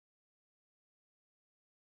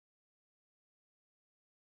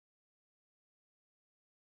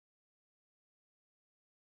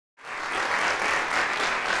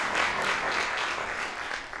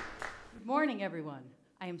morning, everyone.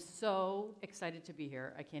 I am so excited to be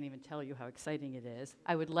here. I can't even tell you how exciting it is.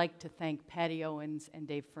 I would like to thank Patty Owens and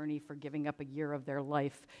Dave Fernie for giving up a year of their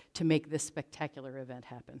life to make this spectacular event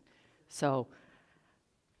happen. So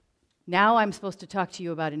now I'm supposed to talk to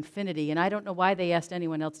you about infinity, and I don't know why they asked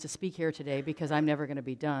anyone else to speak here today, because I'm never going to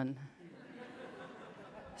be done.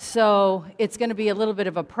 So it's going to be a little bit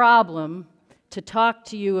of a problem to talk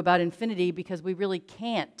to you about infinity, because we really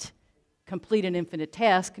can't complete an infinite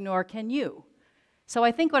task, nor can you. So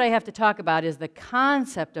I think what I have to talk about is the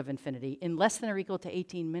concept of infinity in less than or equal to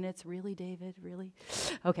 18 minutes. Really, David? Really?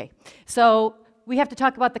 Okay. So we have to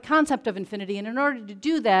talk about the concept of infinity, and in order to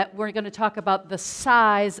do that, we're going to talk about the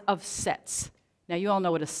size of sets. Now, you all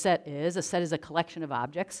know what a set is. A set is a collection of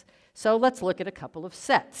objects. So let's look at a couple of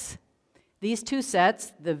sets. These two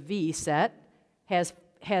sets, the V set, has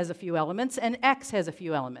a few elements, and X has a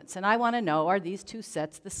few elements. And I want to know, are these two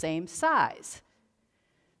sets the same size?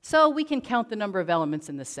 So we can count the number of elements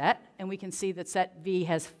in the set, and we can see that set V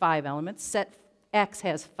has 5 elements, set X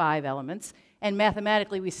has 5 elements, and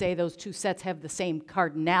mathematically we say those two sets have the same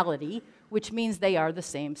cardinality, which means they are the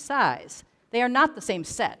same size. They are not the same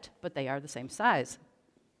set, but they are the same size.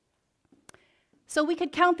 So we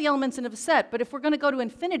could count the elements in a set, but if we're going to go to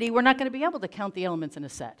infinity, we're not going to be able to count the elements in a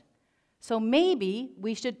set. So maybe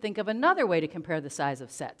we should think of another way to compare the size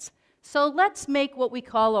of sets. So let's make what we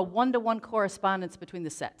call a one-to-one correspondence between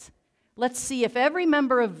the sets. Let's see if every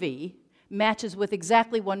member of V matches with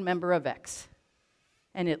exactly one member of X.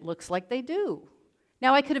 And it looks like they do.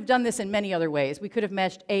 Now, I could have done this in many other ways. We could have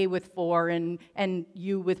matched A with 4 and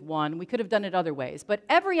U with 1. We could have done it other ways. But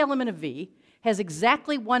every element of V has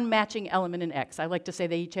exactly one matching element in X. I like to say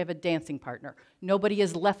they each have a dancing partner. Nobody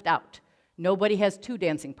is left out. Nobody has 2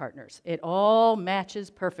 dancing partners. It all matches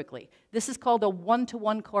perfectly. This is called a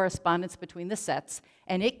one-to-one correspondence between the sets,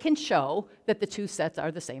 and it can show that the two sets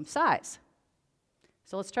are the same size.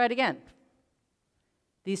 So let's try it again.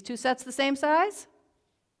 These two sets the same size?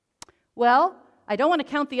 Well, I don't want to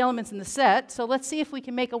count the elements in the set, so let's see if we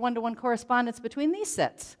can make a one-to-one correspondence between these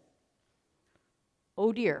sets.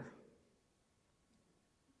 Oh dear.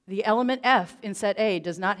 The element F in set A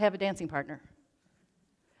does not have a dancing partner.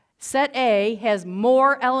 Set A has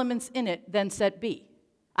more elements in it than set B.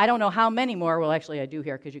 I don't know how many more. Well, actually, I do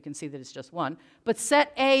here, because you can see that it's just 1. But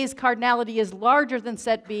set A's cardinality is larger than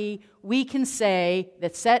set B. We can say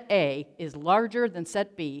that set A is larger than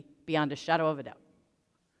set B beyond a shadow of a doubt.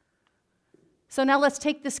 So now let's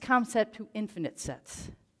take this concept to infinite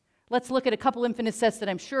sets. Let's look at a couple infinite sets that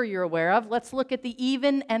I'm sure you're aware of. Let's look at the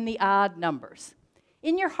even and the odd numbers.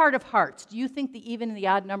 In your heart of hearts, do you think the even and the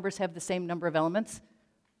odd numbers have the same number of elements?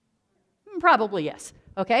 Probably yes,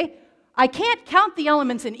 okay? I can't count the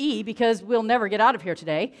elements in E because we'll never get out of here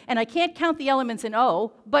today, and I can't count the elements in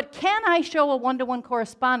O, but can I show a one-to-one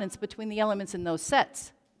correspondence between the elements in those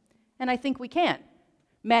sets? And I think we can.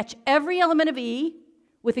 Match every element of E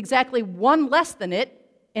with exactly one less than it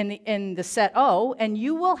in the set O, and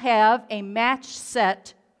you will have a matched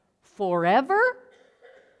set forever.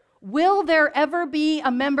 Will there ever be a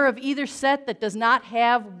member of either set that does not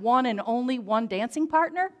have one and only one dancing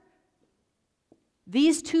partner?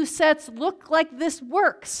 These two sets look like this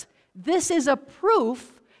works. This is a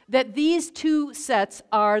proof that these two sets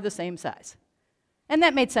are the same size. And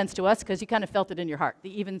that made sense to us because you kind of felt it in your heart.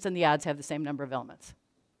 The evens and the odds have the same number of elements.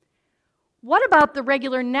 What about the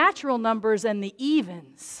regular natural numbers and the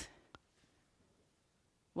evens?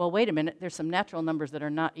 Well, wait a minute. There's some natural numbers that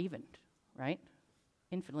are not even, right?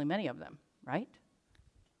 Infinitely many of them, right?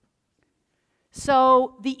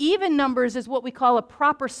 So the even numbers is what we call a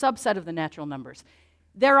proper subset of the natural numbers.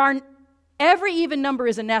 Every even number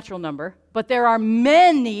is a natural number, but there are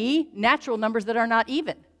many natural numbers that are not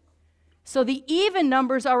even. So the even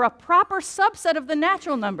numbers are a proper subset of the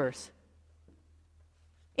natural numbers.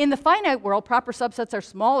 In the finite world, proper subsets are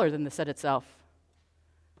smaller than the set itself.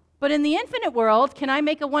 But in the infinite world, can I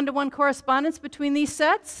make a one-to-one correspondence between these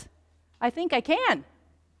sets? I think I can.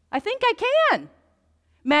 I think I can.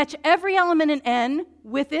 Match every element in N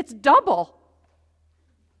with its double.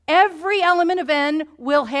 Every element of N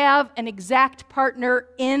will have an exact partner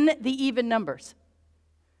in the even numbers.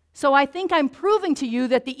 So I think I'm proving to you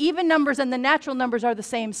that the even numbers and the natural numbers are the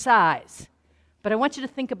same size. But I want you to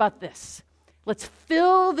think about this. Let's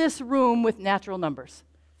fill this room with natural numbers.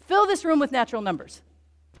 Fill this room with natural numbers.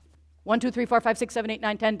 1, 2, 3, 4, 5, 6, 7, 8,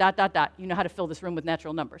 9, 10, dot, dot, dot. You know how to fill this room with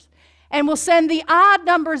natural numbers. And we'll send the odd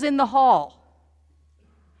numbers in the hall.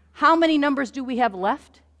 How many numbers do we have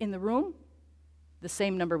left in the room? The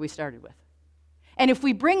same number we started with. And if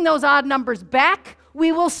we bring those odd numbers back,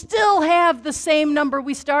 we will still have the same number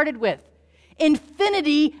we started with.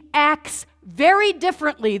 Infinity acts very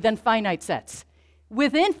differently than finite sets.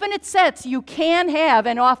 With infinite sets, you can have,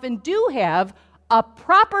 and often do have, a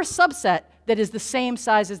proper subset that is the same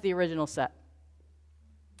size as the original set.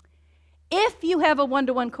 If you have a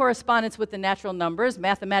one-to-one correspondence with the natural numbers,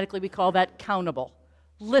 mathematically we call that countable,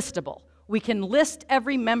 listable. We can list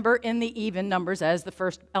every member in the even numbers as the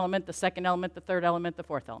first element, the second element, the third element, the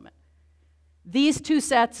fourth element. These two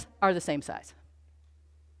sets are the same size.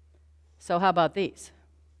 So how about these?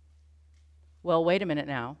 Well, wait a minute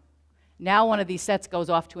now. Now one of these sets goes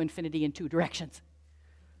off to infinity in two directions.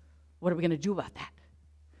 What are we going to do about that?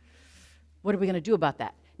 What are we going to do about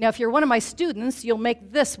that? Now, if you're one of my students, you'll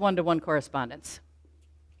make this one-to-one correspondence.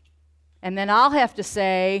 And then I'll have to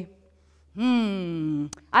say,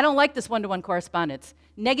 I don't like this one-to-one correspondence.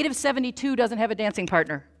 Negative 72 doesn't have a dancing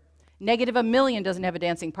partner. Negative 1,000,000 doesn't have a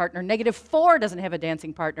dancing partner. Negative 4 doesn't have a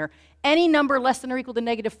dancing partner. Any number less than or equal to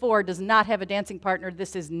negative 4 does not have a dancing partner.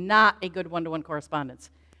 This is not a good one-to-one correspondence.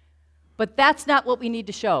 But that's not what we need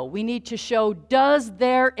to show. We need to show, does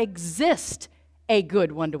there exist a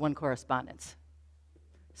good one-to-one correspondence?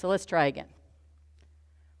 So let's try again.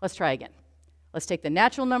 Let's try again. Let's take the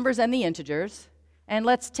natural numbers and the integers, and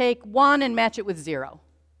let's take 1 and match it with 0.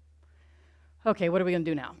 Okay, what are we going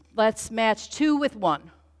to do now? Let's match 2 with 1,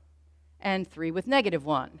 and 3 with negative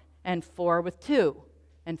 1, and 4 with 2,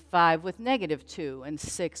 and 5 with negative 2, and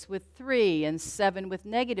 6 with 3, and 7 with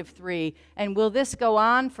negative 3. And will this go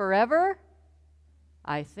on forever?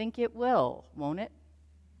 I think it will, won't it?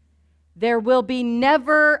 There will be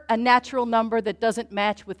never a natural number that doesn't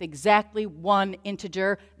match with exactly one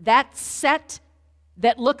integer. That set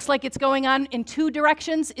that looks like it's going on in two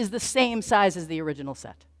directions is the same size as the original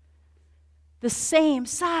set. The same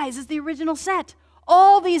size as the original set.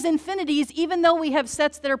 All these infinities, even though we have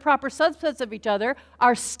sets that are proper subsets of each other,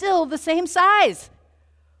 are still the same size.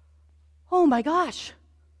 Oh my gosh.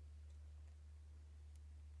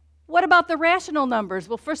 What about the rational numbers?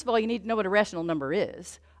 Well, first of all, you need to know what a rational number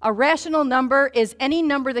is. A rational number is any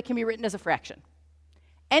number that can be written as a fraction.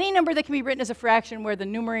 Any number that can be written as a fraction where the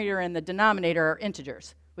numerator and the denominator are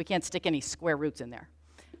integers. We can't stick any square roots in there.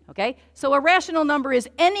 Okay? So a rational number is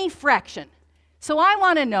any fraction. So I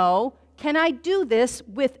want to know, can I do this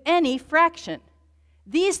with any fraction?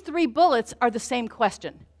 These three bullets are the same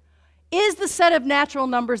question. Is the set of natural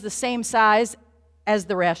numbers the same size as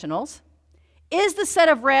the rationals? Is the set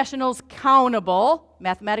of rationals countable,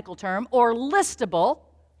 mathematical term, or listable?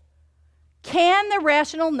 Can the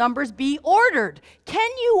rational numbers be ordered? Can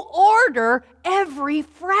you order every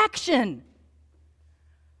fraction?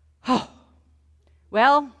 Oh,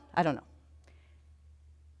 well, I don't know.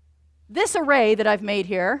 This array that I've made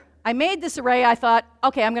here, I made this array, I thought,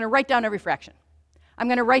 okay, I'm going to write down every fraction. I'm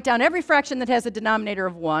going to write down every fraction that has a denominator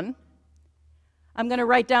of 1. I'm going to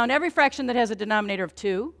write down every fraction that has a denominator of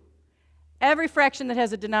 2. Every fraction that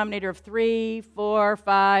has a denominator of 3, 4,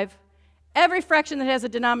 5. Every fraction that has a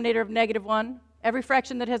denominator of negative 1. Every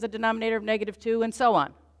fraction that has a denominator of negative 2, and so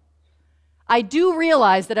on. I do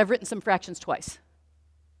realize that I've written some fractions twice.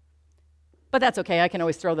 But that's okay, I can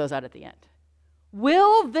always throw those out at the end.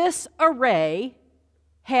 Will this array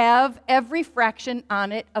have every fraction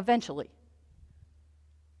on it eventually?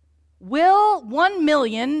 Will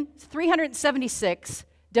 1,376,000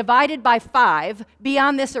 divided by 5 be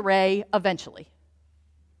on this array eventually?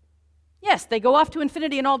 Yes, they go off to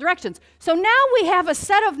infinity in all directions. So now we have a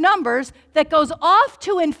set of numbers that goes off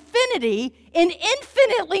to infinity in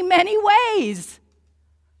infinitely many ways.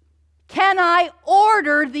 Can I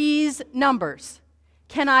order these numbers?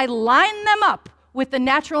 Can I line them up with the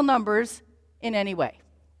natural numbers in any way?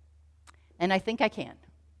 And I think I can.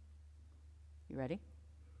 You ready?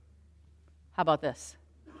 How about this?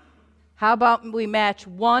 How about we match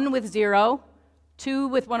 1 with 0, 2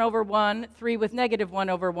 with 1 over 1, 3 with negative 1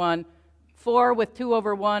 over 1, 4 with 2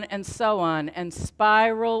 over 1, and so on, and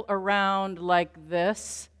spiral around like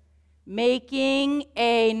this, making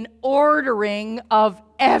an ordering of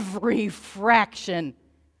every fraction.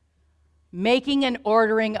 Making an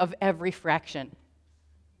ordering of every fraction.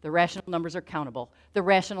 The rational numbers are countable. The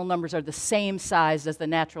rational numbers are the same size as the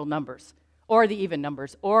natural numbers, or the even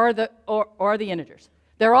numbers, or the integers.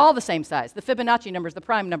 They're all the same size. The Fibonacci numbers, the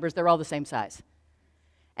prime numbers, they're all the same size.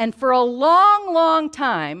 And for a long, long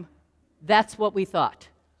time, that's what we thought.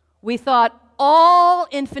 We thought all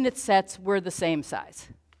infinite sets were the same size.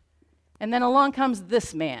 And then along comes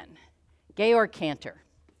this man, Georg Cantor.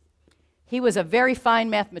 He was a very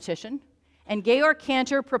fine mathematician, and Georg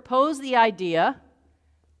Cantor proposed the idea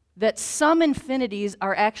that some infinities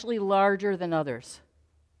are actually larger than others.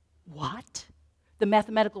 What? The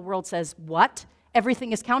mathematical world says, what?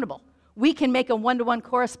 Everything is countable. We can make a one-to-one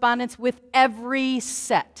correspondence with every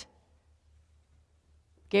set.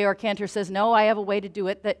 Georg Cantor says, no, I have a way to do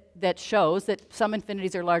it that shows that some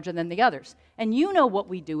infinities are larger than the others. And you know what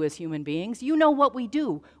we do as human beings. You know what we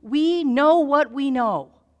do. We know what we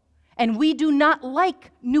know. And we do not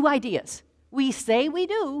like new ideas. We say we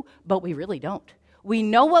do, but we really don't. We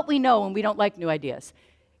know what we know, and we don't like new ideas.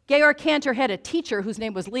 Georg Cantor had a teacher whose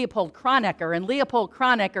name was Leopold Kronecker, and Leopold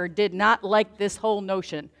Kronecker did not like this whole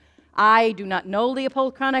notion. I do not know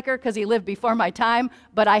Leopold Kronecker because he lived before my time,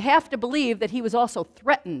 but I have to believe that he was also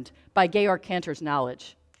threatened by Georg Cantor's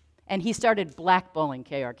knowledge. And he started blackballing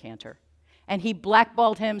Georg Cantor. And he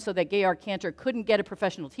blackballed him so that Georg Cantor couldn't get a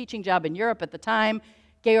professional teaching job in Europe at the time.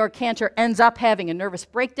 Georg Cantor ends up having a nervous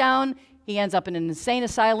breakdown. He ends up in an insane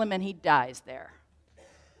asylum, and he dies there.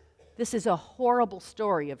 This is a horrible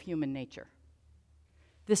story of human nature.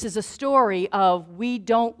 This is a story of we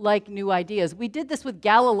don't like new ideas. We did this with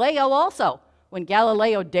Galileo also. When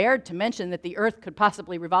Galileo dared to mention that the earth could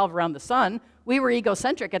possibly revolve around the sun, we were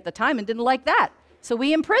egocentric at the time and didn't like that. So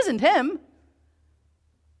we imprisoned him.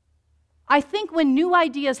 I think when new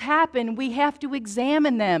ideas happen, we have to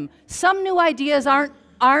examine them. Some new ideas don't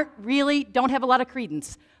have a lot of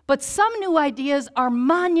credence, but some new ideas are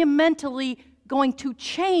monumentally going to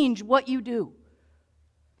change what you do.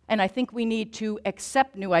 And I think we need to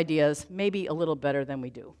accept new ideas maybe a little better than we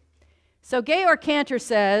do. So Georg Cantor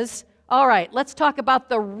says, all right, let's talk about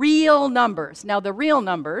the real numbers. Now the real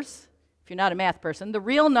numbers, if you're not a math person, the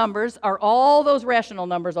real numbers are all those rational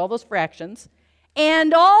numbers, all those fractions,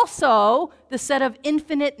 and also the set of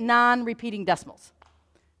infinite non-repeating decimals.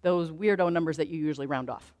 Those weirdo numbers that you usually round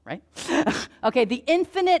off, right? Okay, the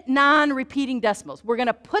infinite non-repeating decimals. We're going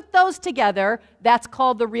to put those together. That's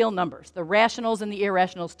called the real numbers. The rationals and the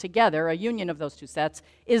irrationals together, a union of those two sets,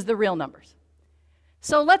 is the real numbers.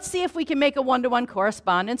 So let's see if we can make a one-to-one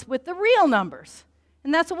correspondence with the real numbers.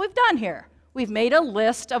 And that's what we've done here. We've made a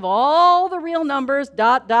list of all the real numbers,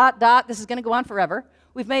 dot, dot, dot. This is going to go on forever.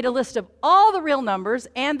 We've made a list of all the real numbers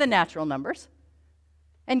and the natural numbers.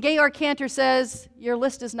 And Georg Cantor says, your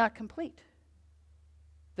list is not complete.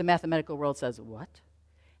 The mathematical world says, what?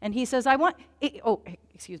 And he says, he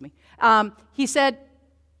said,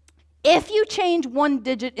 if you change one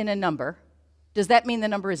digit in a number, does that mean the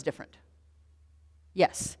number is different?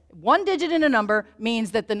 Yes. One digit in a number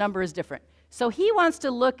means that the number is different. So he wants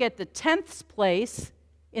to look at the 10th place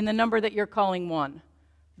in the number that you're calling 1,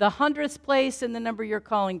 the 100th place in the number you're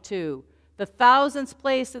calling 2, the 1000th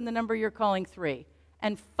place in the number you're calling 3.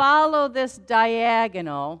 And follow this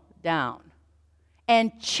diagonal down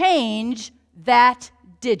and change that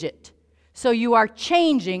digit. So you are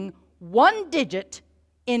changing one digit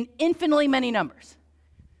in infinitely many numbers.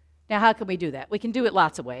 Now, how can we do that? We can do it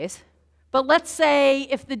lots of ways. But let's say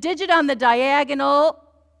if the digit on the diagonal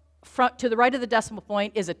to the right of the decimal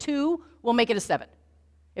point is a 2, we'll make it a 7.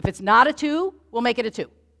 If it's not a 2, we'll make it a 2.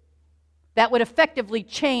 That would effectively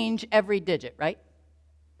change every digit, right?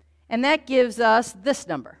 And that gives us this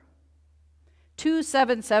number,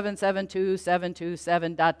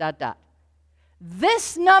 277722727 dot, dot, dot.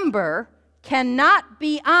 This number cannot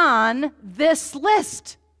be on this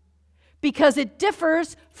list because it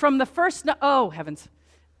differs from the first, oh heavens.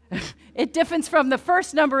 It differs from the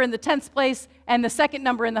first number in the 10th place and the second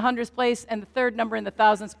number in the 100th place and the third number in the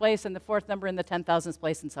 1000th place and the fourth number in the 10,000th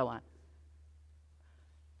place and so on.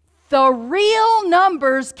 The real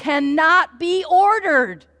numbers cannot be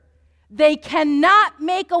ordered. They cannot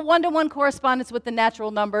make a one-to-one correspondence with the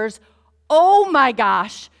natural numbers. Oh my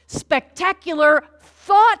gosh, spectacular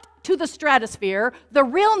thought to the stratosphere. The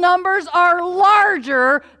real numbers are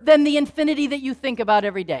larger than the infinity that you think about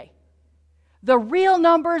every day. The real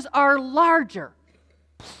numbers are larger.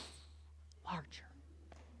 Larger.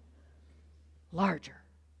 Larger.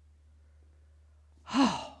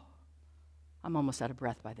 Oh, I'm almost out of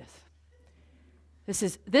breath by this.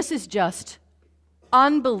 This is just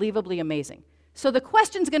unbelievably amazing. So the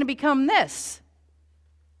question's going to become this.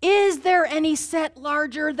 Is there any set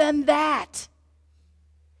larger than that?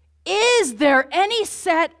 Is there any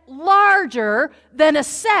set larger than a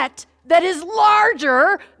set that is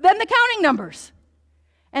larger than the counting numbers?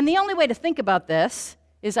 And the only way to think about this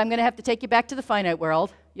is I'm going to have to take you back to the finite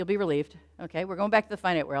world. You'll be relieved. Okay, we're going back to the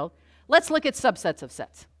finite world. Let's look at subsets of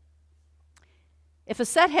sets. If a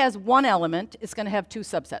set has one element, it's going to have two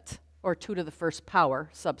subsets, or 2 to the first power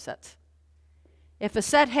subsets. If a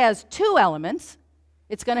set has 2 elements,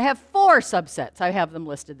 it's going to have 4 subsets. I have them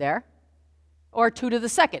listed there, or 2 to the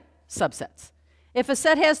second subsets. If a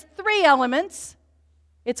set has 3 elements,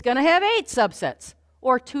 it's going to have 8 subsets,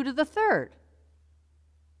 or 2 to the third.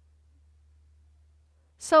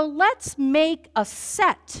 So let's make a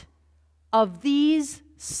set of these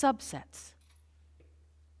subsets.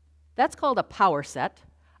 That's called a power set.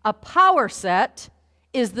 A power set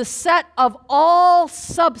is the set of all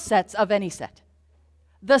subsets of any set.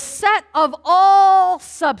 The set of all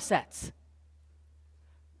subsets.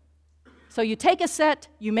 So you take a set,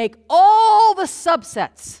 you make all the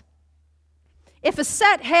subsets. If a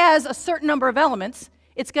set has a certain number of elements,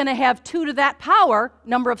 it's going to have 2 to that power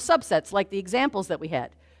number of subsets, like the examples that we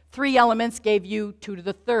had. 3 elements gave you 2 to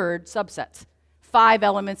the 3rd subsets. 5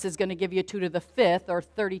 elements is going to give you 2 to the 5th, or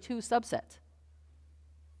 32 subsets.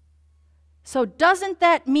 So doesn't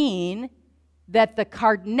that mean that the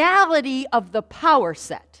cardinality of the power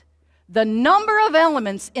set, the number of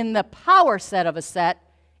elements in the power set of a set,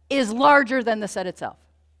 is larger than the set itself?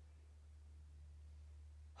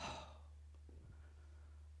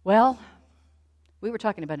 Well, we were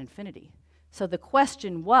talking about infinity. So the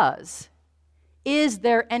question was, is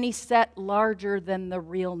there any set larger than the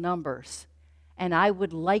real numbers? And I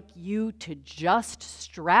would like you to just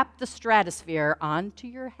strap the stratosphere onto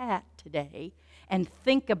your hat today and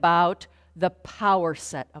think about the power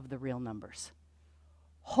set of the real numbers.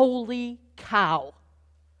 Holy cow.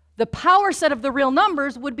 The power set of the real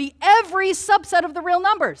numbers would be every subset of the real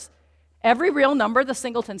numbers. Every real number, the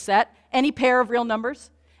singleton set, any pair of real numbers,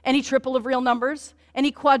 any triple of real numbers,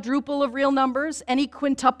 any quadruple of real numbers, any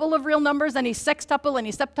quintuple of real numbers, any sextuple,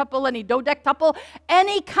 any septuple, any dodectuple,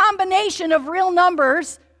 any combination of real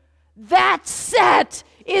numbers, that set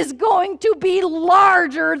is going to be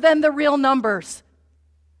larger than the real numbers.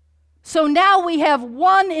 So now we have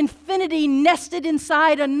one infinity nested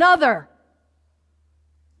inside another.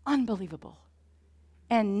 Unbelievable.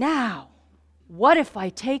 And now, what if I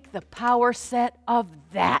take the power set of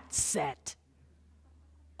that set?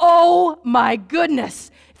 Oh my goodness.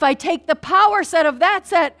 If I take the power set of that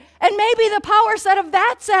set, and maybe the power set of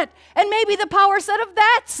that set, and maybe the power set of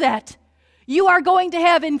that set, you are going to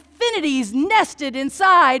have infinities nested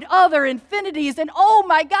inside other infinities. And oh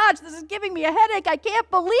my gosh, this is giving me a headache. I can't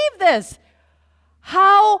believe this.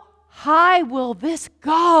 How high will this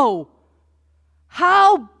go?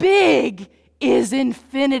 How big is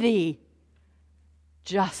infinity?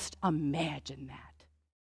 Just imagine that.